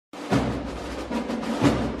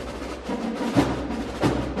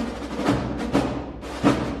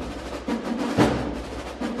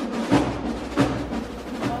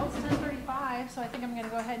so I think I'm going to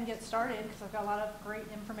go ahead and get started because I've got a lot of great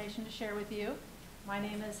information to share with you. My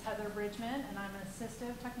name is Heather Bridgman, and I'm an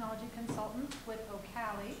assistive technology consultant with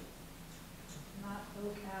O'Calley. Not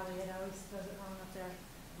O'Calley, it always does it wrong up there.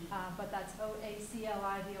 But that's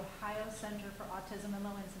OACLI, the Ohio Center for Autism and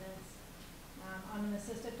Low Incidence. I'm an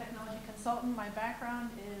assistive technology consultant. My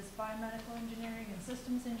background is biomedical engineering and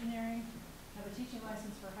systems engineering. I have a teaching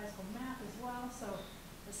license for high school math as well, so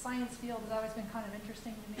the science field has always been kind of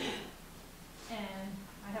interesting to me. And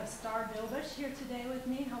I have Star Bilbish here today with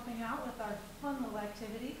me, helping out with our fun little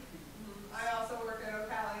activity. I also work at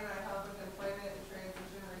O'Calley, and I help with employment and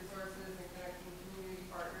transition resources and connecting community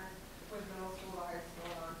partners with middle school to high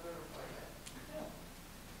school and onto employment.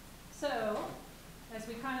 So, as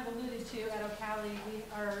we kind of alluded to at O'Calley, we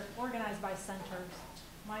are organized by centers.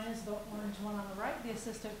 Mine is the orange one on the right, the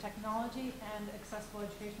Assistive Technology and Accessible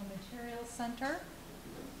Educational Materials Center.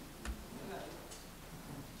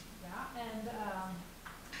 Yeah, and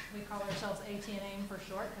we call ourselves AT and AIM for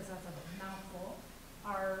short because that's a mouthful.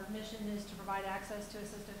 Our mission is to provide access to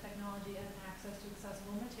assistive technology and access to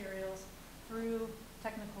accessible materials through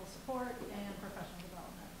technical support and professional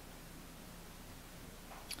development.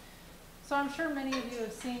 So I'm sure many of you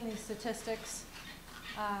have seen these statistics.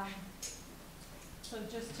 So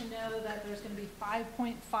just to know that there's going to be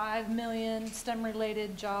 5.5 million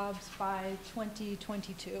STEM-related jobs by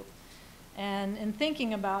 2022. And in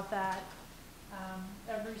thinking about that,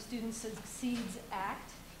 Every Student Succeeds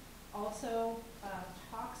Act also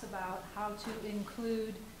talks about how to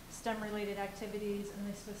include STEM-related activities, and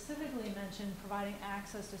they specifically mention providing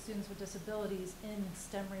access to students with disabilities in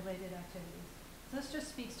STEM-related activities. So this just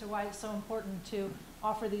speaks to why it's so important to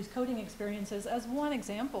offer these coding experiences as one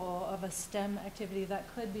example of a STEM activity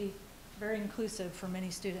that could be very inclusive for many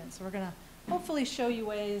students. So we're going to hopefully show you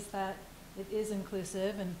ways that it is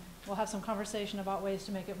inclusive, and we'll have some conversation about ways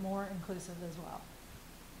to make it more inclusive as well.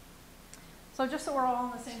 So just so we're all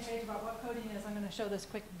on the same page about what coding is, I'm going to show this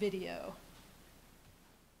quick video.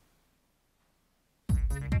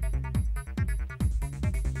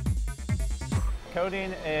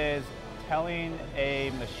 Coding is telling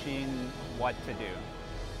a machine what to do.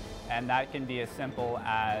 And that can be as simple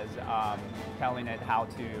as telling it how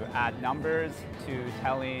to add numbers to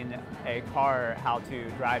telling a car how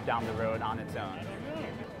to drive down the road on its own.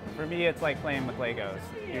 For me, it's like playing with Legos.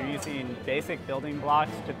 You're using basic building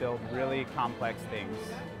blocks to build really complex things.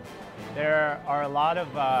 There are a lot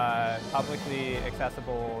of publicly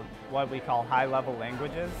accessible, what we call high-level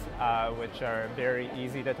languages, which are very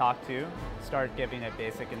easy to talk to. Start giving it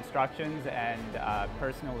basic instructions, and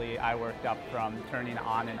personally, I worked up from turning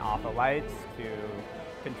on and off the lights to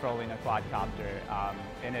controlling a quadcopter.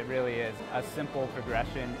 And it really is a simple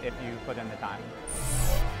progression if you put in the time.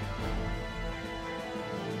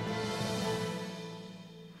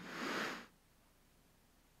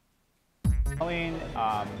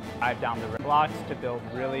 Drive down the blocks to build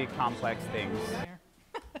really complex things.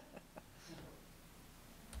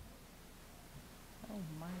 Oh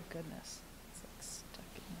my goodness, it's like stuck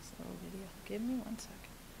in this little video. Give me 1 second.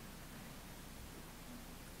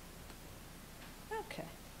 Okay.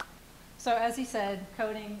 So as he said,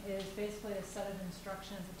 coding is basically a set of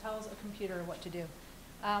instructions. It tells a computer what to do.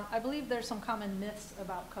 I believe there's some common myths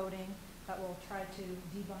about coding that we'll try to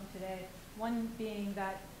debunk today. One being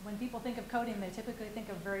that when people think of coding, they typically think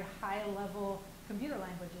of very high-level computer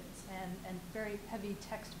languages and very heavy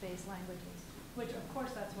text-based languages, which of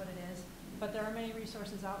course that's what it is, but there are many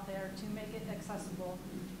resources out there to make it accessible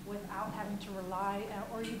without having to rely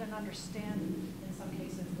or even understand, in some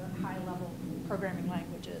cases, the high-level programming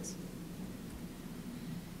languages.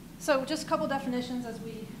 So just a couple definitions as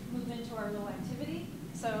we move into our little activity.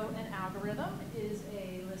 So an algorithm is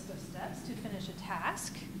a list of steps to finish a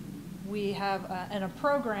task. We have, and a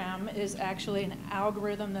program is actually an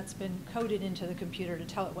algorithm that's been coded into the computer to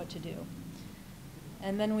tell it what to do.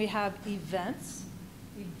 And then we have events.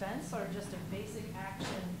 Events are just a basic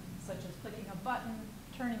action, such as clicking a button,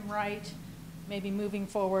 turning right, maybe moving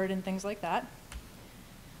forward, and things like that.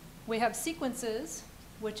 We have sequences,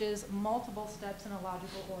 which is multiple steps in a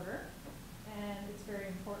logical order. And it's very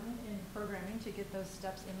important in programming to get those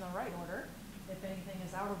steps in the right order. If anything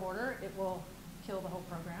is out of order, it will kill the whole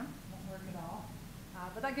program. Won't work at all.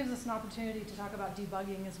 But that gives us an opportunity to talk about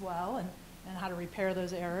debugging as well and how to repair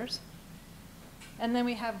those errors. And then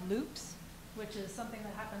we have loops, which is something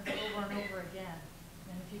that happens over and over again.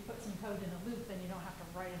 And if you put some code in a loop, then you don't have to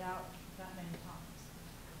write it out that many times.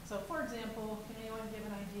 So for example, can anyone give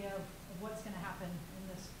an idea of what's going to happen in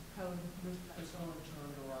this code loop? It's going to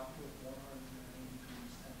return a rock with 180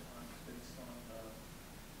 degrees 10 times based on the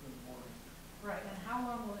boarding. Right, and how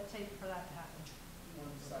long will it take for that to happen? 1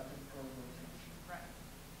 second per rotation.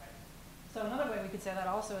 So another way we could say that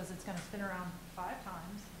also is it's going to spin around 5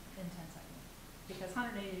 times in 10 seconds. Because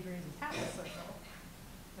 180 degrees is half a circle,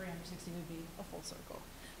 360 would be a full circle.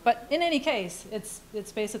 But in any case, it's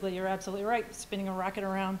basically, you're absolutely right, spinning a rocket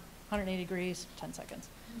around 180 degrees, 10 seconds.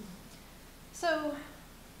 So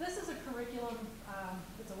this is a curriculum,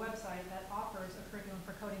 it's a website that offers a curriculum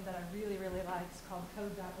for coding that I really, really like. It's called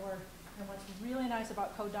code.org. And what's really nice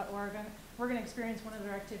about code.org, we're going to experience one of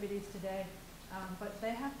their activities today, but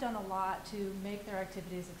they have done a lot to make their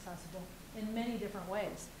activities accessible in many different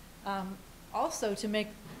ways. Also to make,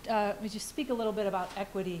 we just speak a little bit about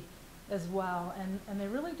equity as well, and they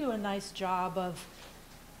really do a nice job of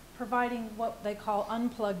providing what they call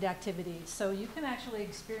unplugged activities. So you can actually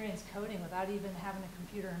experience coding without even having a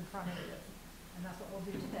computer in front of you, and that's what we'll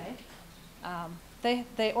do today.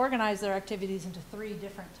 They organize their activities into 3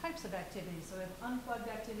 different types of activities. So they have unplugged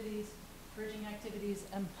activities, bridging activities,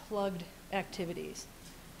 and plugged activities.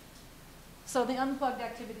 So the unplugged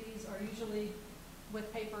activities are usually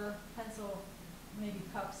with paper, pencil, maybe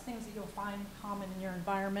cups, things that you'll find common in your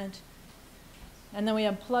environment. And then we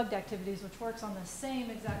have plugged activities, which works on the same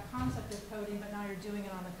exact concept of coding, but now you're doing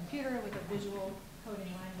it on the computer with a visual coding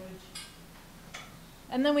language.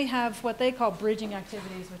 And then we have what they call bridging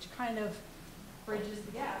activities, which kind of bridges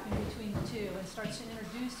the gap in between the two and starts to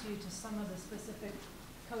introduce you to some of the specific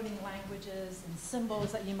coding languages and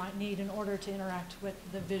symbols that you might need in order to interact with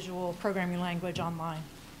the visual programming language online.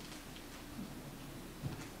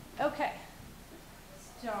 Okay.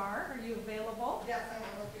 Star, are you available? Yes, I'm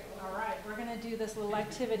available. All right, we're going to do this little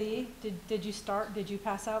activity. Did you start? Did you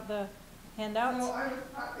pass out the handouts? No, I was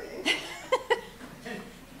prepping.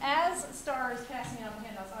 As Star is passing out the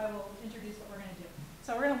handouts, I will introduce what we're going to do.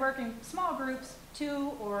 So we're going to work in small groups,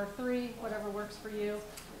 2 or 3, whatever works for you.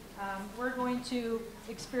 We're going to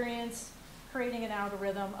experience creating an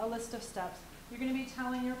algorithm, a list of steps. You're going to be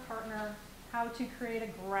telling your partner how to create a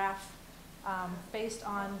graph based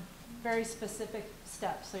on very specific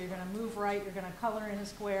steps. So you're going to move right, you're going to color in a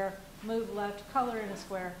square, move left, color in a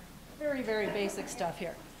square. Very, very basic stuff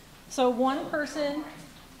here. So one person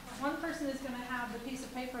is going to have the piece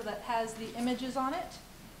of paper that has the images on it,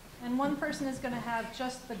 and one person is going to have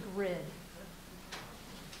just the grid.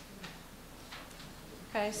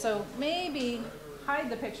 Okay, so maybe hide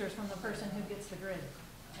the pictures from the person who gets the grid,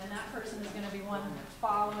 and that person is going to be one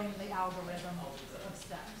following the algorithm of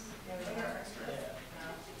steps.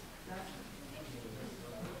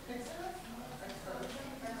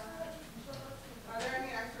 Are there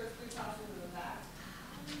any extras we toss into the back?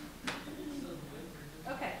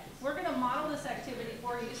 Okay, we're going to model this activity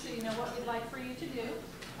for you so you know what we'd like for you to do.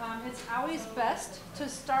 It's always best to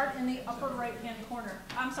start in the upper right-hand corner.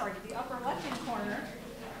 I'm sorry, the upper left-hand corner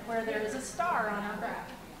where there is a star on our graph.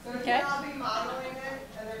 So Okay? I'll be modeling it,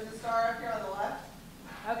 and there's a star up here on the left.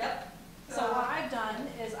 Okay. Yep. So what I've done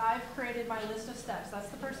is I've created my list of steps. That's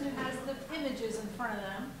the person who has the images in front of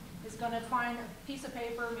them is going to find a piece of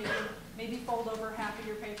paper, maybe fold over half of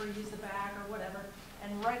your paper, use the back or whatever,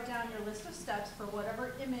 and write down your list of steps for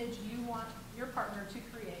whatever image you want your partner to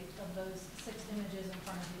create of those 6 images in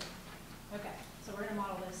front of you. Okay, so we're going to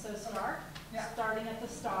model this. So starting at the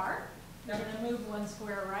star, you're going to move 1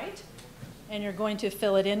 square right, and you're going to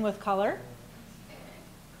fill it in with color.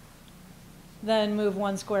 Then move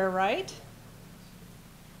 1 square right,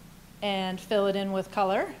 and fill it in with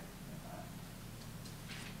color.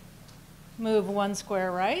 Move 1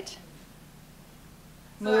 square right.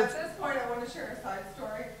 So at this point, I want to share a side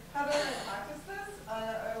story. How did I practice this?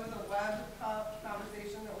 It was a web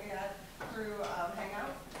conversation that we had through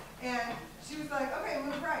Hangouts. And she was like, okay,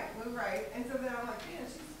 move right, move right. And so then I'm like, man,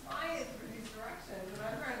 she's flying through these directions. And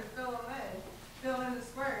I'm trying to fill in the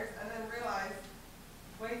squares, and then realize,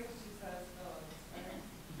 wait till she says fill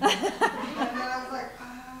in the squares. And then I was like,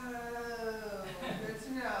 oh, good to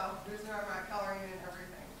know. Good to know I'm not coloring in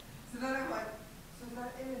everything. So then I'm like, so is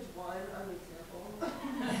that image 1 on the example?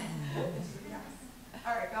 Yes.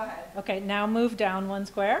 All right, go ahead. Okay, now move down 1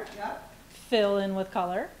 square. Yep. Fill in with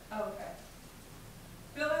color. Oh, okay.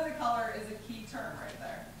 Fill in the color is a key term right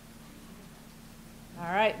there.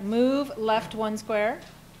 All right, move left 1 square.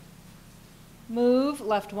 Move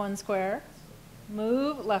left 1 square.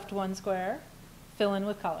 Move left 1 square. Fill in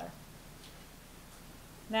with color.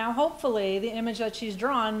 Now, hopefully, the image that she's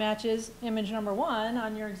drawn matches image number 1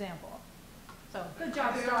 on your example. So, good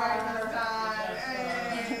job, Star.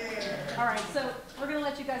 All right, so we're going to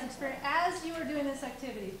let you guys experience. As you are doing this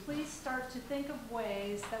activity, please start to think of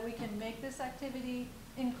ways that we can make this activity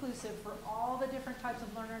inclusive for all the different types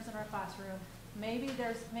of learners in our classroom. Maybe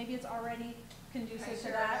it's already conducive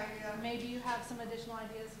to that. Maybe you have some additional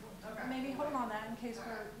ideas. Okay. Maybe hold on that in case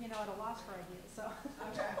we're at a loss for ideas. So.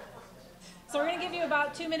 Okay. So we're going to give you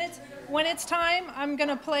about 2 minutes. When it's time, I'm going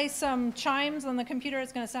to play some chimes on the computer.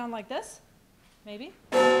 It's going to sound like this, maybe.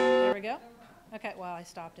 There we go. Okay, well, I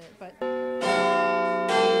stopped it, but.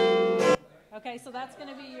 Okay, so that's going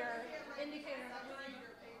to be your indicator.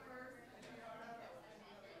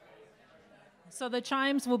 So the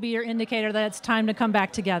chimes will be your indicator that it's time to come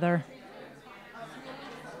back together.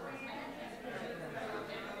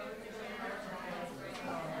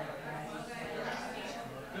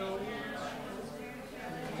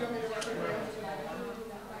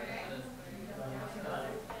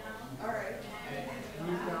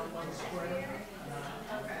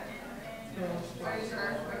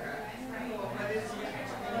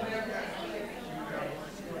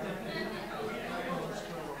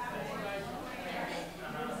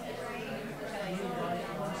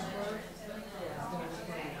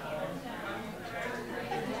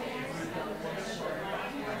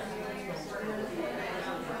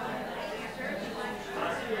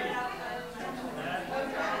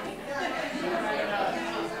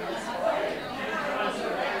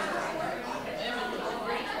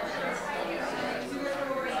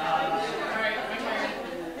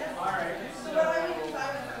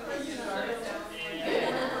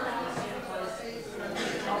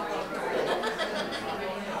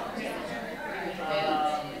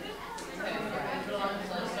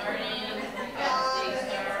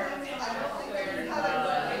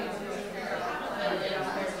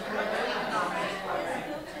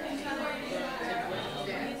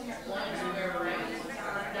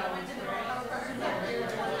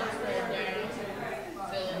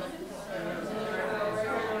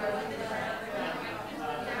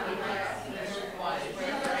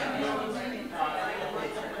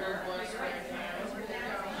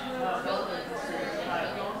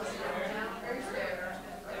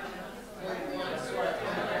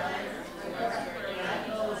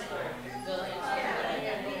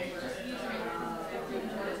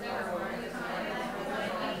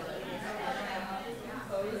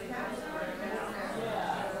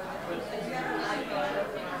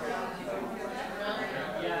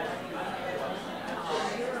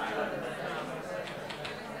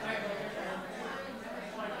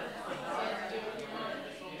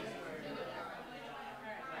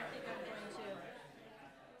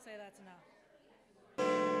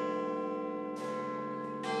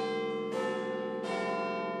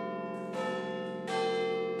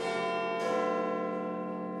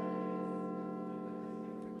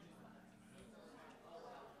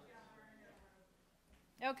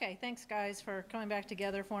 Okay, thanks guys for coming back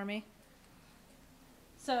together for me.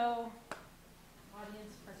 So,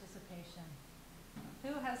 audience participation.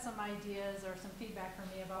 Who has some ideas or some feedback for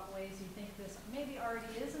me about ways you think this maybe already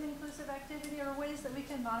is an inclusive activity or ways that we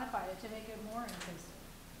can modify it to make it more inclusive?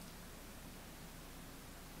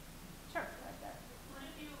 Sure, right there. What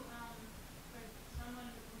if you, for someone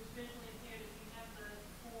who's visually impaired, if you have the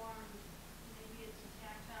form, maybe it's a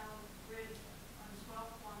tactile grid on the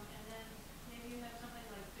 12th one, and then maybe you have something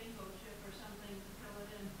like bingo chip or something to fill it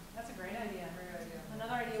in. That's a great idea. Great idea.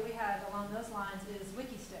 Another idea we had along those lines is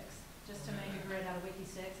wiki sticks, just to make a grid out of wiki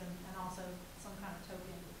sticks and also some kind of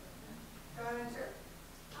token. Go ahead, sure.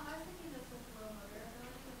 I was thinking this with low motor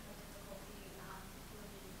ability, with no difficulty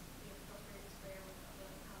moving the appropriate square with the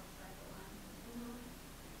cycle line.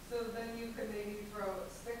 So then you could maybe throw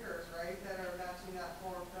stickers, right, that are matching that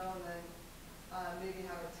form fill, and then maybe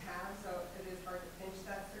have a tab so it is hard to pinch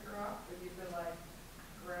that sticker off, but you could like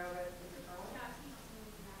grab it with your phone.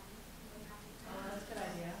 Oh, that's a good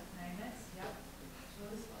idea. Magnets, yep.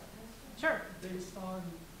 Sure. Based on,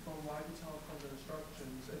 from what I can tell from the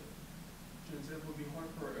instructions, it would be hard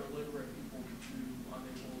for illiterate people to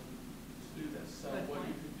unable to do this. So Good what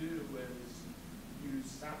point. you could do is use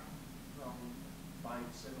sound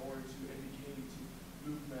bites in order to indicate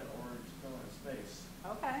movement or to fill in a space.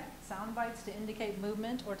 Okay. Sound bites to indicate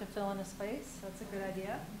movement or to fill in a space. That's a good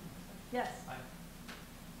idea. Yes.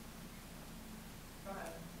 Go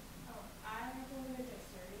ahead. Oh, I'm going to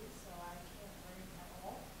dexterity, so I can't learn at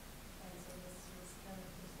all. And so this was kind of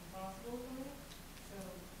just impossible for me. So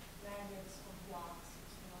magnets or blocks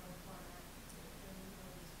is another format.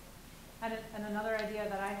 And another idea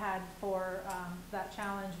that I had for that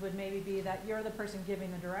challenge would maybe be that you're the person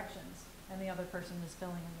giving the directions and the other person is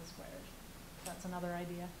filling in the squares. That's another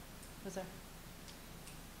idea. Was there?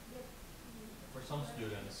 For some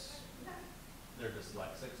students, they're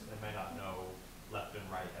dyslexic, so they may not know left and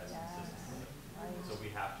right as consistently. Right. So we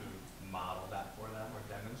have to model that for them or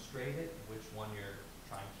demonstrate it, which one you're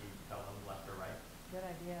trying to tell them left or right. Good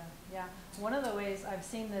idea. Yeah. One of the ways I've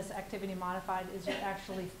seen this activity modified is you're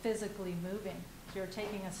actually physically moving. So you're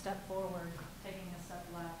taking a step forward, taking a step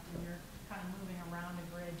left, and you're kind of moving around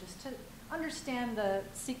a grid just to understand the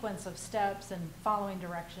sequence of steps and following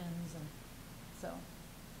directions. And so,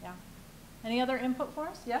 yeah. Any other input for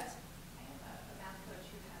us? Yes? I have a math coach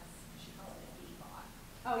who has, she calls it a B-bot.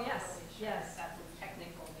 Oh, yes, I'm not really sure yes. if that's a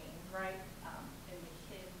technical name. Right. And the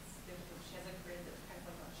kids, she has a grid that's kind of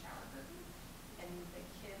like on a shower curtain, and the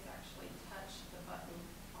kids actually touch the button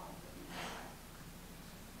on the B-bot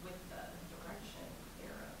with the direction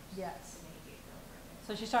arrows. Yes. To navigate over there.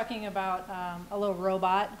 So she's talking about a little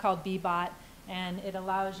robot called B-bot, and it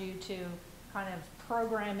allows you to kind of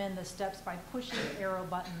program in the steps by pushing arrow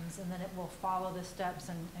buttons, and then it will follow the steps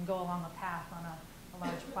and go along a path on a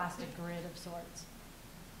large plastic grid of sorts.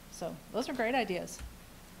 So those are great ideas.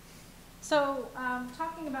 So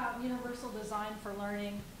talking about universal design for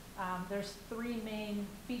learning, there's three main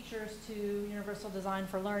features to universal design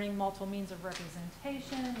for learning: multiple means of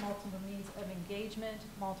representation, multiple means of engagement,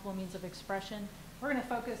 multiple means of expression. We're going to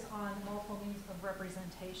focus on multiple means of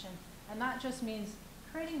representation, and that just means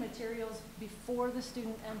creating materials before the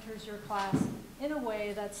student enters your class in a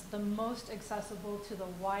way that's the most accessible to the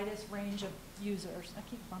widest range of users. I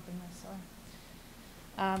keep bumping this,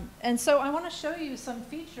 sorry. And so I want to show you some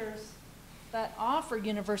features that offer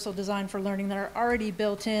universal design for learning that are already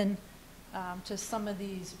built in to some of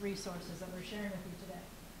these resources that we're sharing with you today.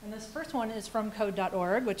 And this first one is from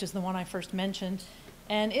code.org, which is the one I first mentioned,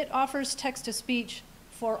 and it offers text-to-speech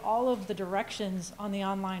for all of the directions on the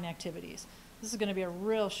online activities. This is going to be a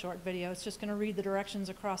real short video. It's just going to read the directions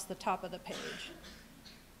across the top of the page.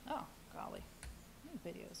 Oh, golly.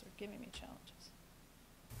 These videos are giving me challenges.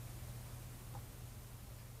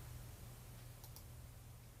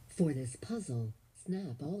 For this puzzle,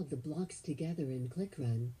 snap all of the blocks together in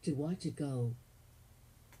ClickRun to watch it go.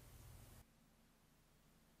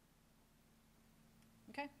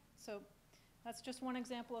 Okay, so that's just one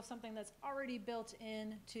example of something that's already built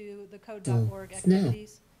into the code.org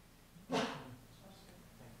activities.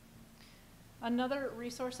 Another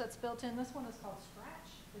resource that's built in, this one is called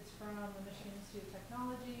Scratch. It's from the Michigan Institute of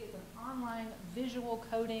Technology. It's an online visual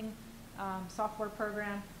coding software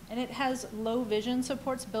program, and it has low vision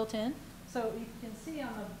supports built in. So you can see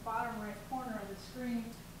on the bottom right corner of the screen,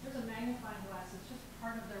 there's a magnifying glass. It's just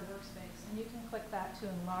part of their workspace, and you can click that to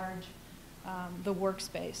enlarge the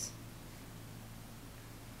workspace.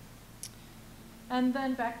 And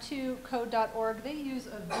then back to code.org, they use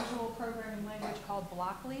a visual programming language called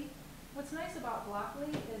Blockly. What's nice about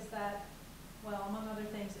Blockly is that, well, among other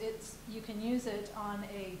things, you can use it on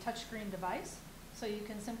a touchscreen device. So you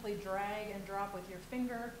can simply drag and drop with your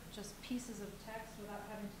finger just pieces of text without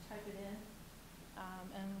having to type it in.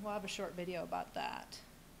 And we'll have a short video about that.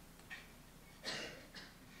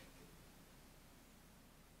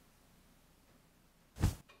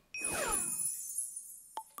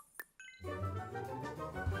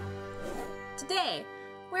 Today,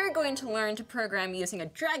 we're going to learn to program using a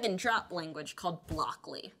drag-and-drop language called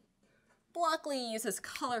Blockly. Blockly uses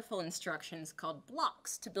colorful instructions called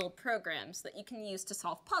blocks to build programs that you can use to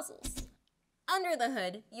solve puzzles. Under the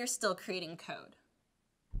hood, you're still creating code.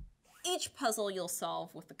 Each puzzle you'll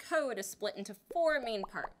solve with the code is split into 4 main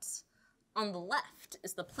parts. On the left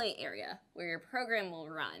is the play area, where your program will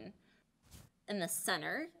run. In the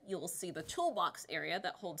center, you will see the toolbox area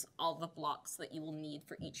that holds all the blocks that you will need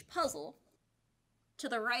for each puzzle. To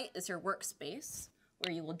the right is your workspace,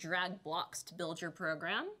 where you will drag blocks to build your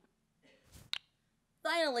program.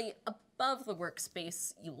 Finally, above the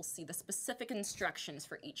workspace, you will see the specific instructions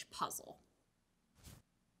for each puzzle.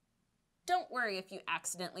 Don't worry if you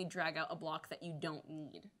accidentally drag out a block that you don't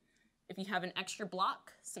need. If you have an extra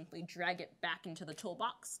block, simply drag it back into the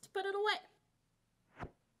toolbox to put it away.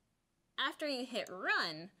 After you hit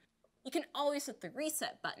run, you can always hit the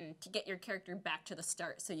reset button to get your character back to the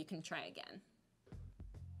start so you can try again.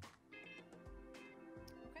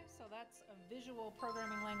 Okay, so that's a visual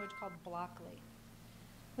programming language called Blockly.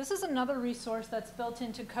 This is another resource that's built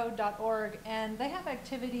into code.org, and they have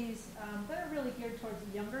activities that are really geared towards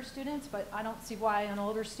younger students, but I don't see why an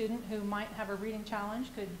older student who might have a reading challenge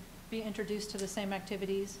could be introduced to the same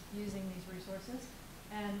activities using these resources.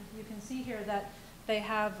 And you can see here that they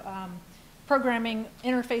have programming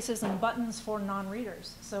interfaces and buttons for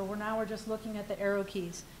non-readers. So we're just looking at the arrow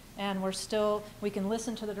keys, and we can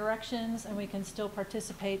listen to the directions, and we can still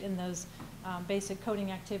participate in those basic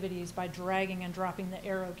coding activities by dragging and dropping the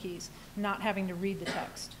arrow keys, not having to read the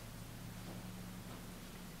text.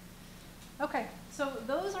 Okay, so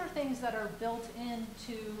those are things that are built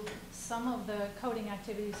into some of the coding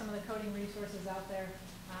activities, some of the coding resources out there,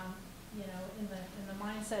 you know, in the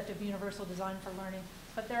mindset of universal design for learning.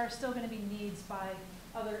 But there are still going to be needs by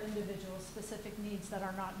other individuals' specific needs that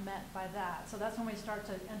are not met by that. So that's when we start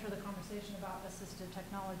to enter the conversation about assistive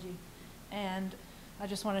technology. And I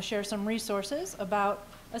just want to share some resources about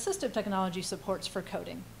assistive technology supports for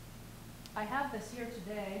coding. I have this here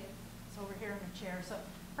today. It's over here in the chair, so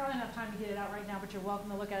probably not time to get it out right now, but you're welcome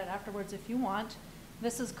to look at it afterwards if you want.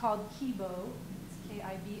 This is called Kibo, it's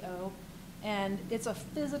K-I-B-O, and it's a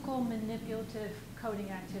physical manipulative coding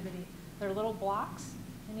activity. They're little blocks,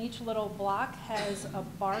 and each little block has a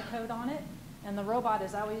barcode on it, and the robot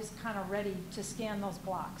is always kind of ready to scan those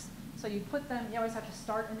blocks. So you put them, you always have to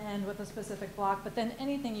start and end with a specific block, but then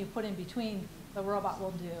anything you put in between, the robot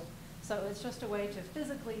will do. So it's just a way to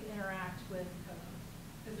physically interact with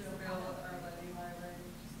coding. Is it available at our lending library?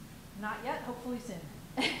 Not yet, hopefully soon.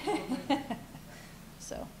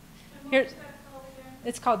 So And what here's, was that called again?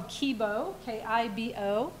 it's called Kibo,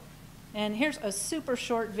 K-I-B-O. And here's a super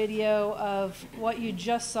short video of what you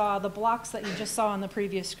just saw, the blocks that you just saw on the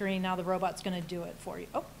previous screen. Now the robot's going to do it for you.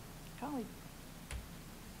 Oh, golly.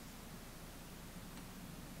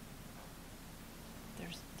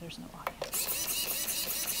 There's no audio.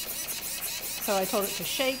 So I told it to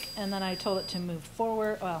shake, and then I told it to move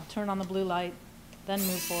forward. Well, turn on the blue light, then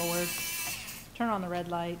move forward. Turn on the red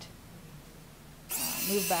light.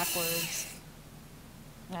 Move backwards.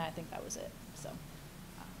 And I think that was it. So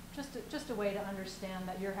just a way to understand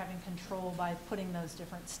that you're having control by putting those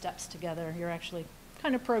different steps together. You're actually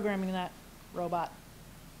kind of programming that robot.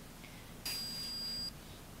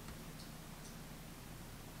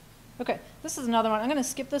 Okay, this is another one. I'm going to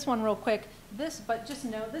skip this one real quick. But just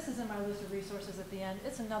note, this is in my list of resources at the end.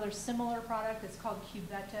 It's another similar product. It's called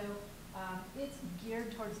Cubeto. It's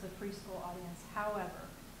geared towards the preschool audience. However,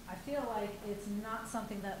 I feel like it's not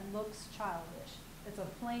something that looks childish. It's a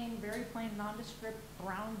plain, very plain, nondescript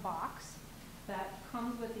brown box that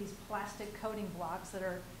comes with these plastic coding blocks that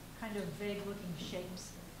are kind of vague-looking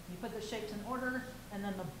shapes. You put the shapes in order, and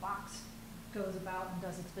then the box goes about and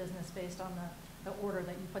does its business based on the order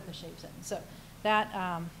that you put the shapes in. So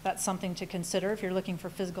that's something to consider if you're looking for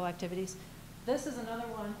physical activities. This is another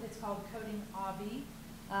one. It's called Coding Obby.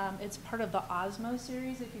 It's part of the Osmo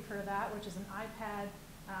series, if you've heard of that, which is an iPad.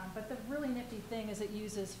 But the really nifty thing is it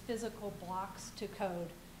uses physical blocks to code.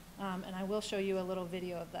 And I will show you a little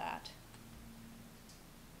video of that.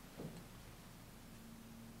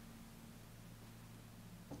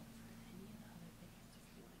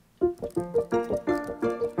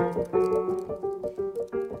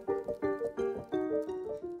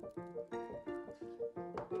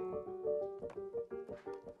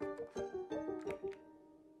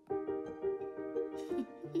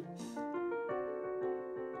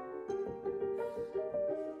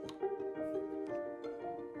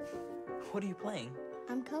 What are you playing?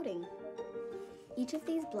 I'm coding. Each of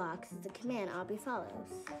these blocks is a command Obby follows.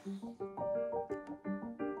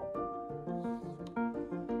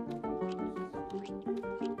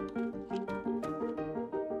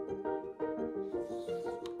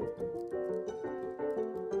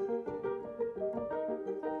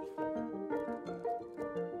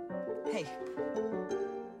 Hey.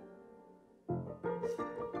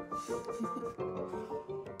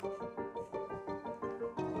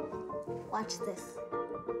 Watch this.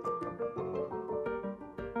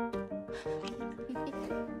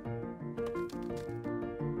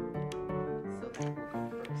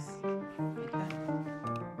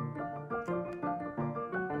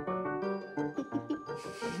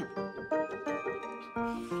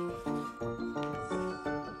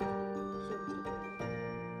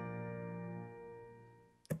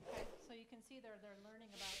 So you can see they're learning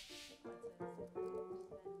about sequences and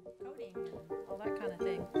coding and all that kind of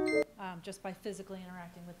thing just by physically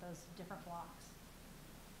interacting with those different blocks.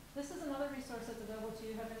 This is another resource that's available to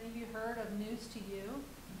you. Have any of you heard of News to You?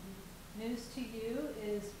 Mm-hmm. News to You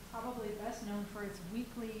is probably best known for its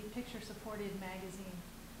weekly picture-supported magazine.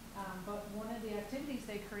 But one of the activities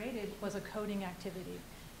they created was a coding activity.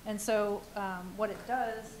 And so what it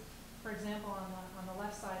does, for example, on the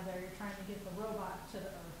left side there, you're trying to get the robot to the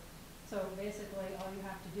Earth. So basically all you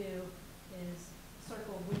have to do is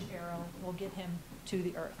circle which arrow will get him to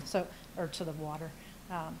the Earth, or to the water.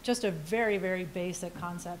 Just a very, very basic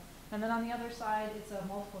concept. And then on the other side, it's a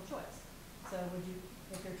multiple choice. So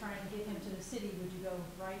if you're trying to get him to the city, would you go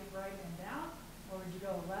right, and down, or would you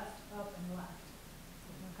go left, up, and left?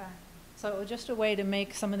 Okay. So just a way to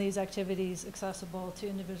make some of these activities accessible to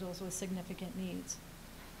individuals with significant needs.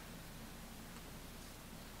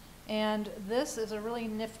 And this is a really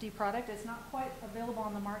nifty product. It's not quite available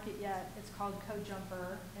on the market yet. It's called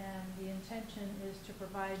CodeJumper, and the intention is to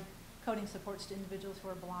provide coding supports to individuals who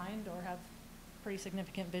are blind or have pretty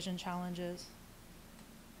significant vision challenges.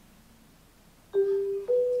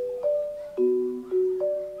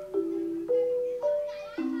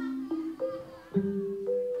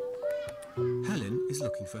 She's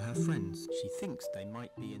looking for her friends. She thinks they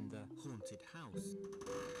might be in the haunted house.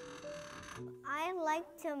 I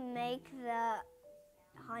like to make the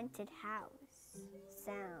haunted house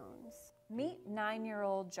sounds. Meet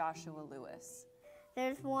 9-year-old Joshua Lewis.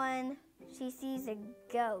 There's one, she sees a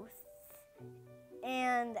ghost,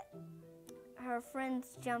 and her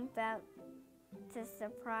friends jump out to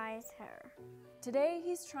surprise her. Today,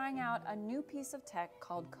 he's trying out a new piece of tech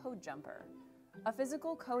called CodeJumper, a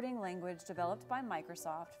physical coding language developed by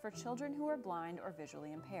Microsoft for children who are blind or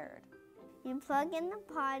visually impaired. You plug in the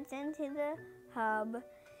pods into the hub,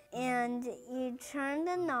 and you turn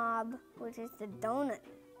the knob, which is the donut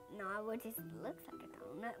knob, which looks like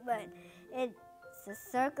a donut, but it's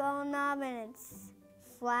a circle knob and it's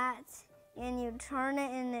flat, and you turn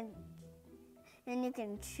it and you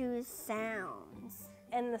can choose sounds.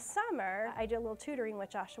 In the summer, I did a little tutoring with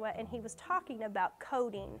Joshua, and he was talking about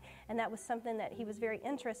coding, and that was something that he was very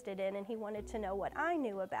interested in, and he wanted to know what I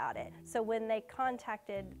knew about it. So when they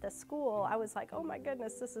contacted the school, I was like, oh my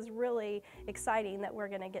goodness, this is really exciting that we're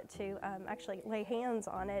gonna get to actually lay hands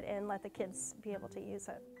on it and let the kids be able to use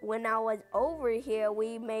it. When I was over here,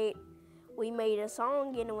 we made a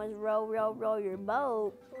song, and it was row, row, row your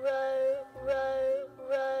boat. Row, row,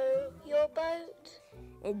 row your boat.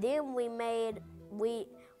 And then we made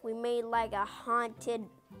like a haunted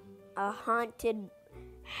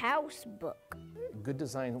house book. Good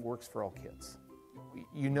design works for all kids.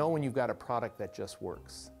 You know when you've got a product that just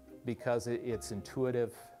works because it's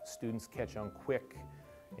intuitive, students catch on quick,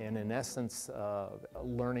 and in essence,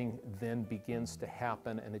 learning then begins to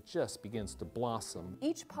happen and it just begins to blossom.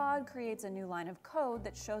 Each pod creates a new line of code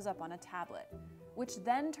that shows up on a tablet, which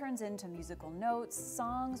then turns into musical notes,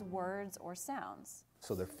 songs, words, or sounds.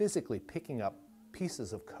 So they're physically picking up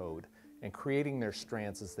pieces of code and creating their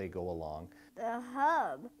strands as they go along. The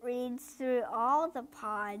hub reads through all the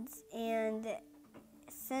pods and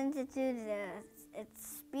sends it to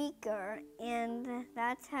its speaker, and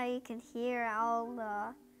that's how you could hear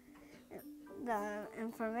all the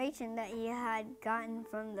information that you had gotten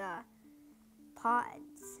from the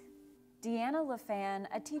pods. Deanna LaFan,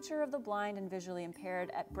 a teacher of the blind and visually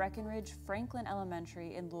impaired at Breckenridge Franklin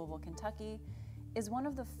Elementary in Louisville, Kentucky, is one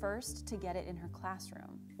of the first to get it in her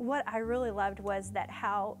classroom. What I really loved was that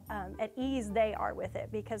how at ease they are with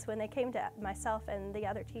it, because when they came to myself and the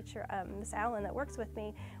other teacher, Miss Allen that works with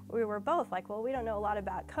me, we were both like, well, we don't know a lot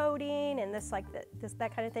about coding and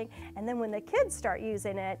that kind of thing. And then when the kids start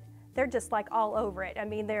using it, they're just like all over it. I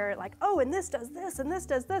mean, they're like, oh, and this does this, and this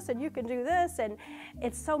does this, and you can do this. And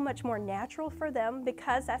it's so much more natural for them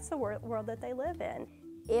because that's the world that they live in.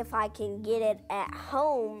 If I can get it at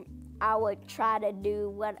home, I would try to do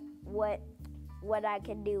what I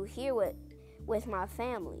can do here with my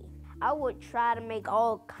family. I would try to make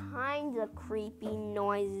all kinds of creepy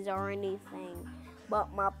noises or anything,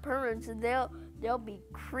 but my parents, they'll be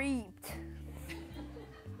creeped.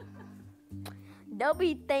 They'll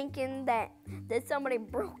be thinking that somebody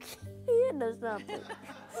broke in or something.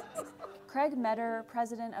 Craig Metter,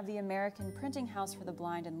 president of the American Printing House for the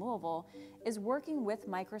Blind in Louisville, is working with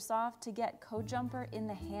Microsoft to get CodeJumper in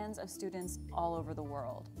the hands of students all over the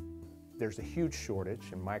world. There's a huge shortage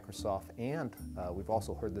in Microsoft, and we've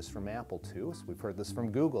also heard this from Apple too. So we've heard this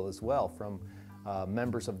from Google as well, from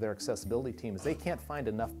members of their accessibility teams. They can't find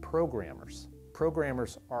enough programmers.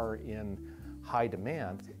 Programmers are in high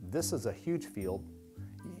demand. This is a huge field.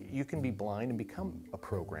 You can be blind and become a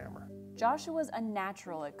programmer. Joshua's a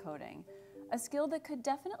natural at coding, a skill that could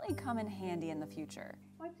definitely come in handy in the future.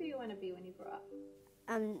 What do you want to be when you grow up?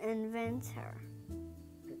 An inventor.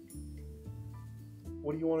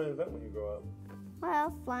 What do you want to invent when you grow up?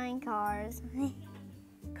 Well, flying cars.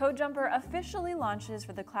 CodeJumper officially launches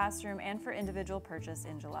for the classroom and for individual purchase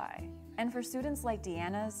in July. And for students like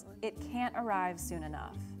Deanna's, it can't arrive soon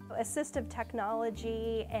enough. Assistive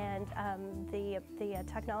technology and the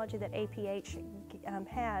technology that APH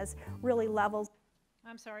has really levels.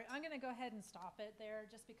 I'm sorry, I'm going to go ahead and stop it there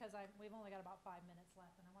just because we've only got about 5 minutes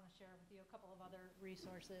left and I want to share with you a couple of other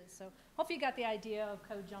resources. So hopefully you got the idea of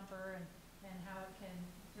CodeJumper and how it can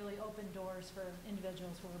really open doors for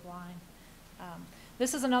individuals who are blind.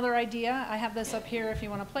 This is another idea. I have this up here if you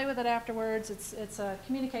want to play with it afterwards. It's a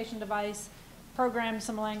communication device, programmed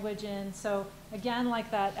some language in. So again, like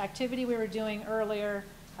that activity we were doing earlier,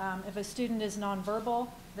 if a student is nonverbal,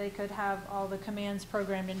 they could have all the commands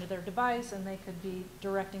programmed into their device and they could be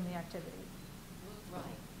directing the activity. Move right,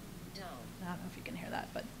 down. I don't know if you can hear that,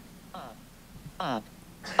 but up, up,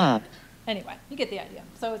 up. Anyway, you get the idea.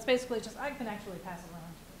 So it's basically just, I can actually pass it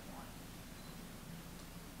around if you want.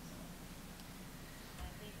 I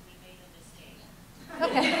think we made a mistake.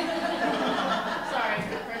 Okay. Sorry,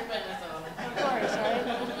 first witness on. Of course, right?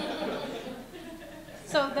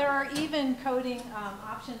 even coding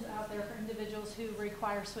options out there for individuals who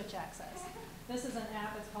require switch access. This is an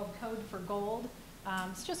app, it's called Code for Gold.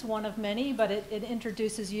 It's just one of many, but it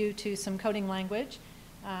introduces you to some coding language.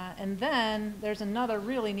 And then there's another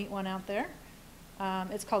really neat one out there.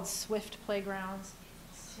 It's called Swift Playgrounds.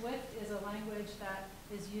 Swift is a language that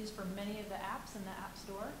is used for many of the apps in the App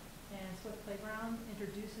Store. And Swift Playground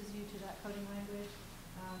introduces you to that coding language.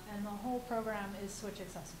 And the whole program is switch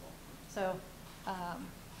accessible. So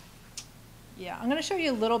yeah, I'm going to show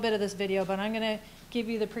you a little bit of this video, but I'm going to give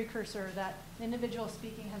you the precursor that individual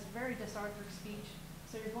speaking has very dysarthric speech.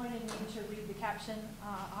 So you're going to need to read the caption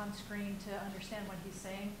on screen to understand what he's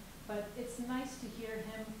saying. But it's nice to hear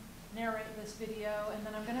him narrate this video, and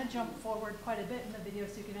then I'm going to jump forward quite a bit in the video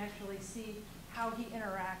so you can actually see how he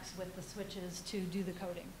interacts with the switches to do the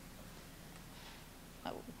coding.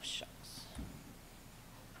 Oh, shucks.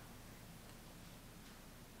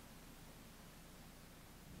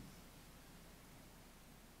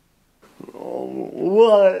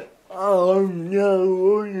 What I'm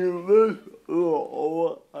doing this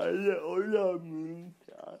I mean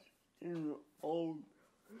in all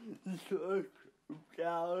such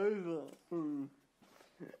thousands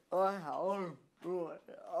I have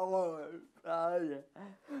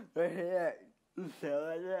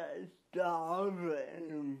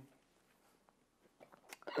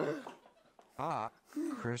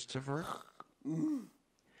Christopher?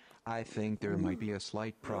 I think there might be a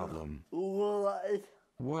slight problem. What?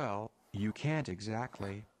 Well, you can't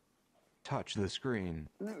exactly touch the screen.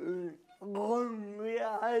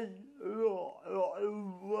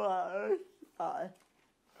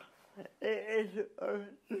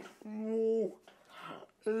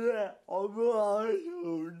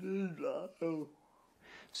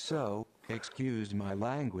 So, excuse my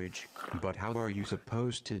language, but how are you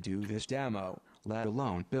supposed to do this demo, let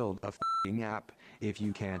alone build a f***ing app, if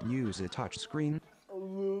you can't use a touch screen?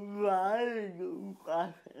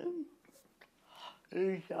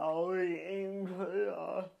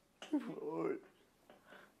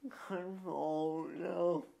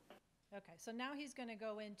 Okay, so now he's going to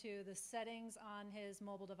go into the settings on his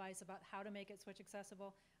mobile device about how to make it switch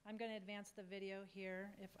accessible. I'm going to advance the video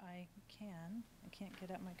here if I can. I can't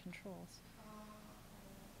get at my controls.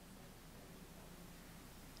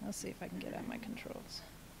 Let's see if I can get at my controls.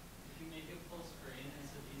 If you make it full screen,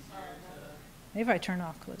 is it easier to... Maybe if I turn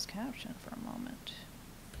off closed caption for a moment.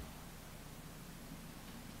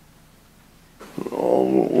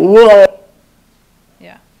 What?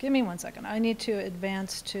 Yeah, give me 1 second. I need to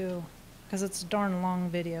advance to, because it's a darn long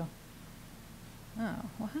video. Oh,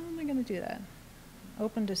 well, how am I going to do that?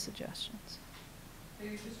 Open to suggestions.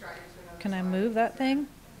 Maybe just drag it to another Can I slide. move that thing?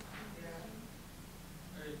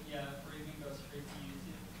 Or, yeah, or you can go straight to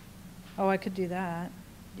YouTube. Oh, I could do that.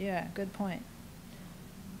 Yeah, good point.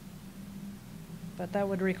 But that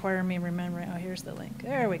would require me remembering. Oh, here's the link.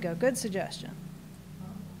 There we go. Good suggestion.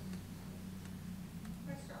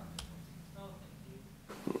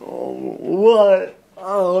 What?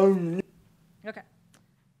 Okay.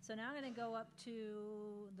 So now I'm going to go up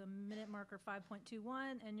to the minute marker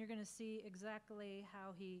 5.21, and you're going to see exactly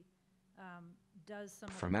how he does some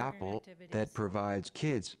of the From programming Apple, activities. that provides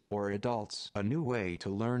kids or adults a new way to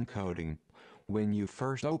learn coding. When you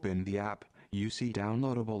first open the app, you see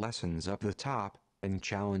downloadable lessons up the top and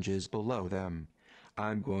challenges below them.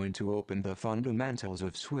 I'm going to open the fundamentals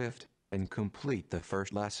of Swift and complete the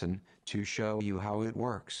first lesson to show you how it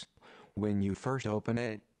works. When you first open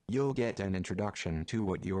it, you'll get an introduction to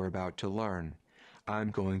what you're about to learn.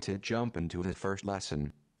 I'm going to jump into the first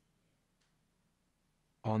lesson.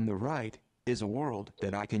 On the right is a world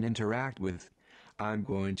that I can interact with. I'm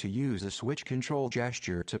going to use a switch control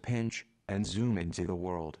gesture to pinch and zoom into the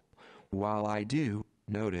world. While I do,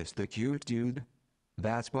 notice the cute dude?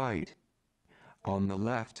 That's Byte. On the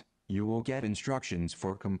left, you will get instructions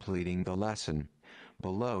for completing the lesson.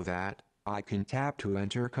 Below that, I can tap to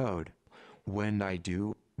enter code. When I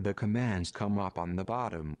do, the commands come up on the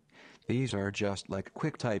bottom. These are just like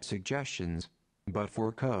quick type suggestions, but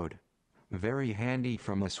for code. Very handy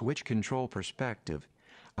from a switch control perspective.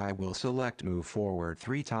 I will select move forward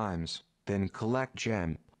 3 times, then collect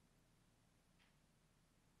gem.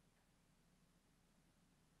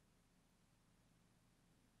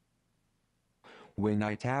 When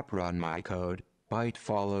I tap run my code, Byte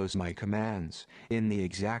follows my commands in the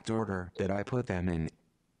exact order that I put them in.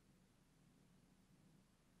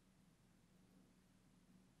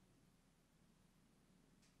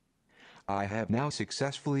 I have now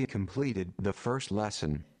successfully completed the first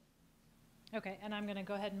lesson. Okay, and I'm going to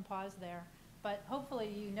go ahead and pause there. But hopefully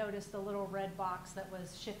you noticed the little red box that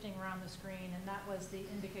was shifting around the screen, and that was the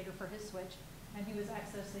indicator for his switch, and he was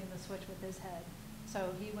accessing the switch with his head.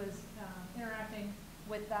 So he was interacting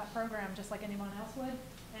with that program just like anyone else would.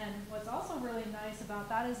 And what's also really nice about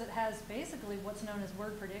that is it has basically what's known as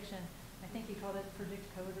word prediction. I think he called it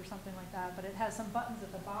predict code or something like that, but it has some buttons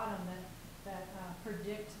at the bottom that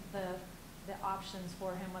predict the options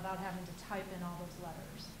for him without having to type in all those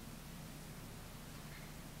letters.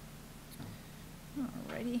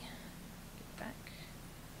 Alrighty, get back.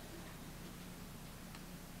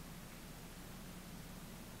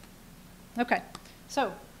 Okay,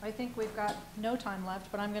 so I think we've got no time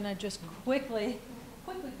left, but I'm going to just quickly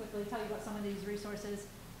tell you about some of these resources.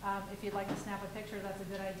 If you'd like to snap a picture, that's a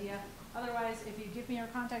good idea. Otherwise, if you give me your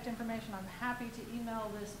contact information, I'm happy to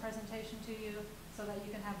email this presentation to you so that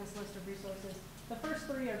you can have this list of resources. The first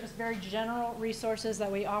three are just very general resources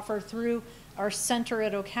that we offer through our center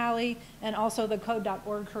at Ocali and also the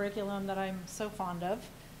code.org curriculum that I'm so fond of.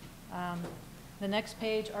 The next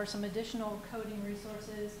page are some additional coding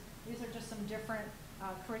resources. These are just some different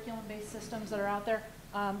curriculum-based systems that are out there.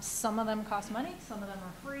 Some of them cost money, some of them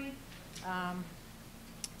are free.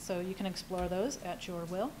 So you can explore those at your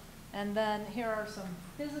will. And then here are some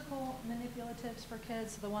physical manipulatives for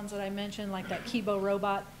kids, the ones that I mentioned, like that Kibo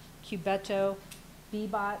robot, Cubeto,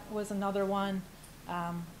 Bbot was another one,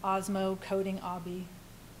 Osmo, Coding Obby.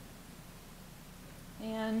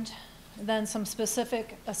 And then some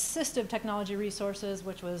specific assistive technology resources,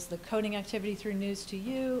 which was the coding activity through News to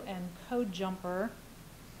You and Code Jumper.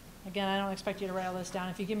 Again, I don't expect you to write all this down.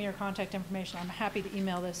 If you give me your contact information, I'm happy to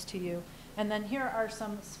email this to you. And then here are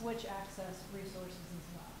some switch access resources as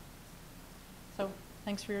well. So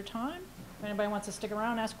thanks for your time. If anybody wants to stick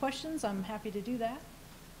around and ask questions, I'm happy to do that.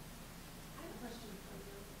 I have a question for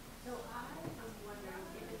you. So I was wondering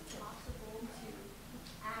if it's possible to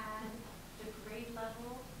add the grade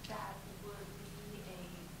level that would be a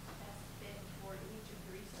best fit for each of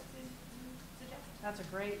the resources you suggest. That's a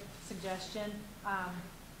great suggestion.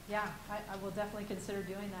 Yeah, I will definitely consider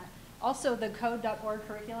doing that. Also, the code.org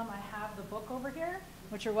curriculum, I have the book over here,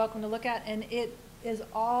 which you're welcome to look at, and it is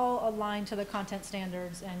all aligned to the content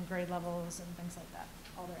standards and grade levels and things like that,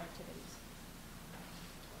 all their activities.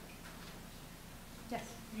 Yes?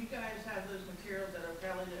 You guys have those materials that are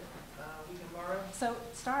valid that we can borrow? So,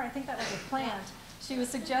 Star, I think that was a plant. She was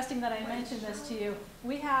suggesting that I mention this to you.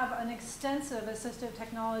 We have an extensive assistive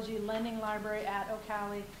technology lending library at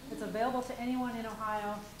Ocali. It's available to anyone in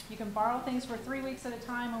Ohio. You can borrow things for 3 weeks at a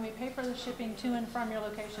time, and we pay for the shipping to and from your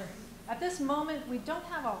location. At this moment, we don't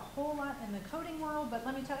have a whole lot in the coding world, but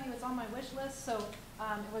let me tell you, it's on my wish list. So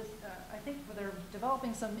I think they're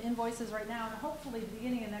developing some invoices right now, and hopefully at the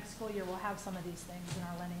beginning of next school year, we'll have some of these things in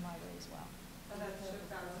our lending library as well. So that's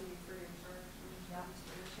shipped out to you free of charge? Yeah.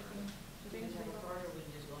 Shipping is free.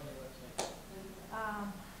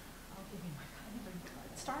 I'll give you my card. I didn't bring my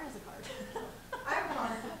card. Star has a card. I have a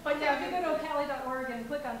card. But yeah, if you go to ocali.org and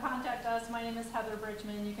click on Contact Us, my name is Heather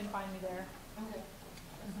Bridgman. You can find me there. Okay.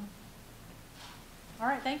 All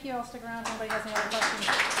right, thank you. I'll stick around if anybody has any other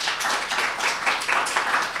questions.